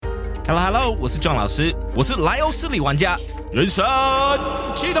Hello， 我是 John 老师，我是莱欧斯里玩家，人生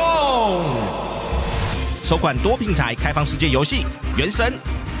启动，首款多平台开放世界游戏《原神》，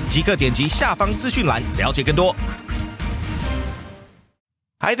即刻点击下方资讯栏了解更多。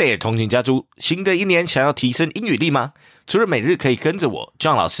Hi there， 通勤家族，新的一年想要提升英语力吗？除了每日可以跟着我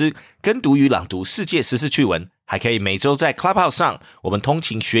John 老师跟读与朗读世界时事趣闻，还可以每周在 Clubhouse 上我们通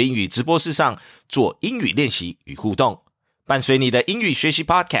勤学英语直播室上做英语练习与互动。伴随你的英语学习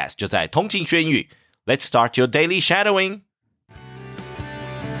Podcast 就在通勤学英语。Let's start your daily shadowing.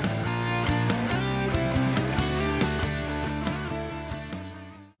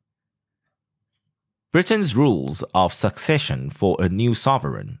 Britain's rules of succession for a new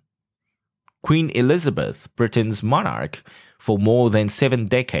sovereign. Queen Elizabeth, Britain's monarch for more than 7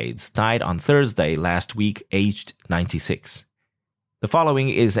 decades, died on Thursday last week, aged 96. The following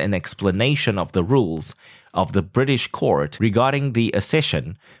is an explanation of the rules of the British court regarding the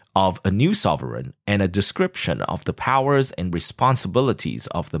accession of a new sovereign and a description of the powers and responsibilities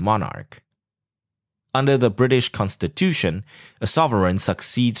of the monarch. Under the British Constitution, a sovereign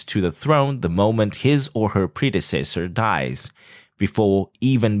succeeds to the throne the moment his or her predecessor dies, before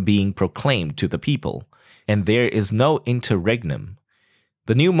even being proclaimed to the people, and there is no interregnum.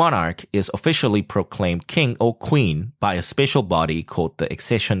 The new monarch is officially proclaimed king or queen by a special body called the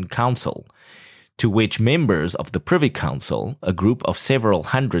Accession Council, to which members of the Privy Council, a group of several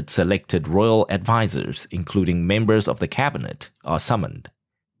hundred selected royal advisers, including members of the cabinet, are summoned.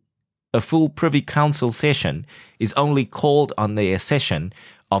 A full Privy Council session is only called on the accession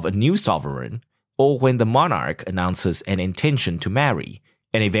of a new sovereign or when the monarch announces an intention to marry,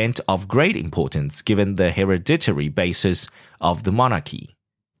 an event of great importance given the hereditary basis of the monarchy.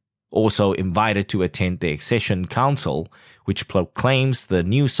 Also invited to attend the Accession Council, which proclaims the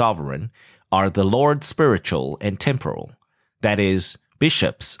new sovereign, are the Lords Spiritual and Temporal, that is,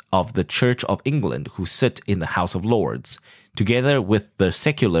 bishops of the Church of England who sit in the House of Lords, together with the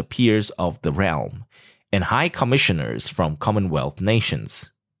secular peers of the realm, and high commissioners from Commonwealth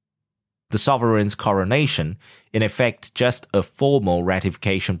nations. The sovereign's coronation, in effect just a formal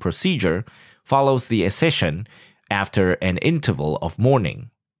ratification procedure, follows the accession after an interval of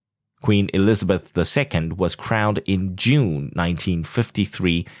mourning. Queen Elizabeth II was crowned in June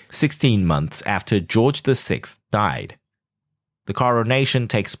 1953, 16 months after George VI died. The coronation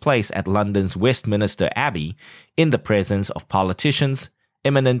takes place at London's Westminster Abbey in the presence of politicians,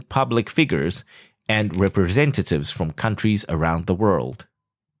 eminent public figures, and representatives from countries around the world.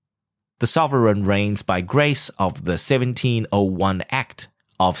 The sovereign reigns by grace of the 1701 Act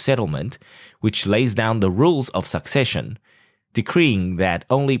of Settlement, which lays down the rules of succession, decreeing that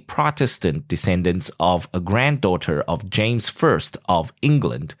only Protestant descendants of a granddaughter of James I of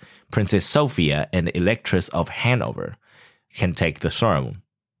England, Princess Sophia and Electress of Hanover, can take the throne.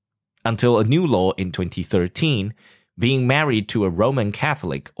 Until a new law in 2013, being married to a Roman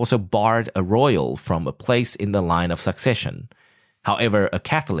Catholic also barred a royal from a place in the line of succession. However, a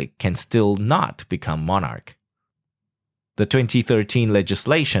Catholic can still not become monarch. The 2013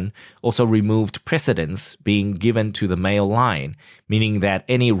 legislation also removed precedence being given to the male line, meaning that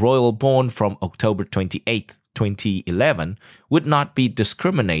any royal born from October 28, 2011 would not be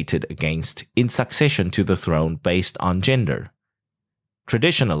discriminated against in succession to the throne based on gender.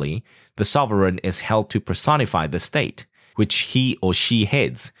 Traditionally, the sovereign is held to personify the state, which he or she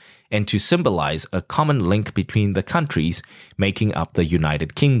heads, and to symbolize a common link between the countries making up the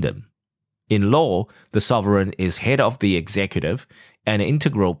United Kingdom. In law, the sovereign is head of the executive, an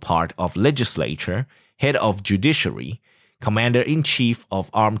integral part of legislature, head of judiciary, commander-in-chief of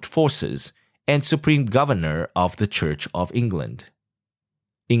armed forces, and supreme governor of the Church of England.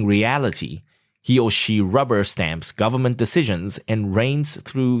 In reality, he or she rubber stamps government decisions and reigns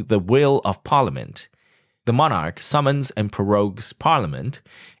through the will of Parliament. The monarch summons and prorogues Parliament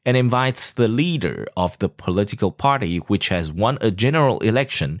and invites the leader of the political party which has won a general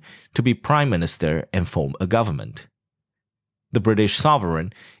election to be prime minister and form a government. The British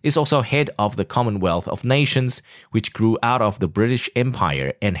sovereign is also head of the Commonwealth of Nations, which grew out of the British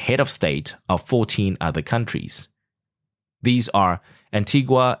Empire, and head of state of 14 other countries. These are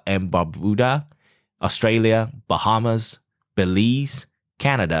Antigua and Barbuda, Australia, Bahamas, Belize,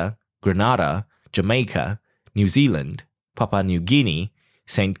 Canada, Grenada, Jamaica, New Zealand, Papua New Guinea,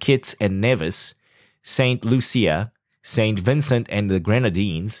 St. Kitts and Nevis, St. Lucia, St. Vincent and the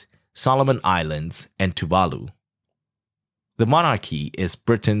Grenadines, Solomon Islands, and Tuvalu. The monarchy is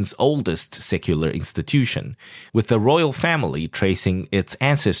Britain's oldest secular institution, with the royal family tracing its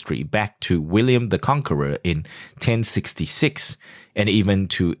ancestry back to William the Conqueror in 1066, and even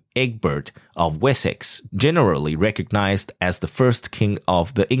to Egbert of Wessex, generally recognized as the first king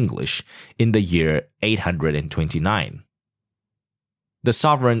of the English in the year 829. The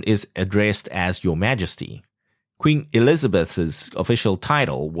sovereign is addressed as Your Majesty. Queen Elizabeth's official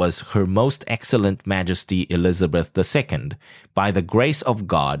title was Her Most Excellent Majesty Elizabeth II, by the grace of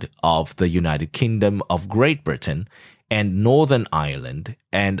God of the United Kingdom of Great Britain and Northern Ireland,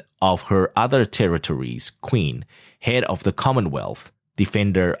 and of her other territories, Queen, Head of the Commonwealth,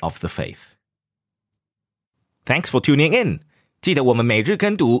 Defender of the Faith. Thanks for tuning in. 记得我们每日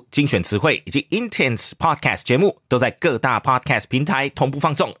跟读、精选词汇以及 Intense Podcast 节目都在各大 Podcast 平台同步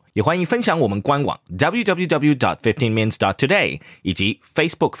放送，也欢迎分享我们官网 www.15minutes.today 以及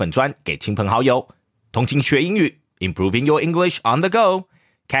Facebook 粉专给亲朋好友。同情学英语 ，Improving your English on the go.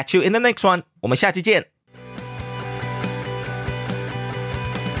 Catch you in the next one. 我们下期见。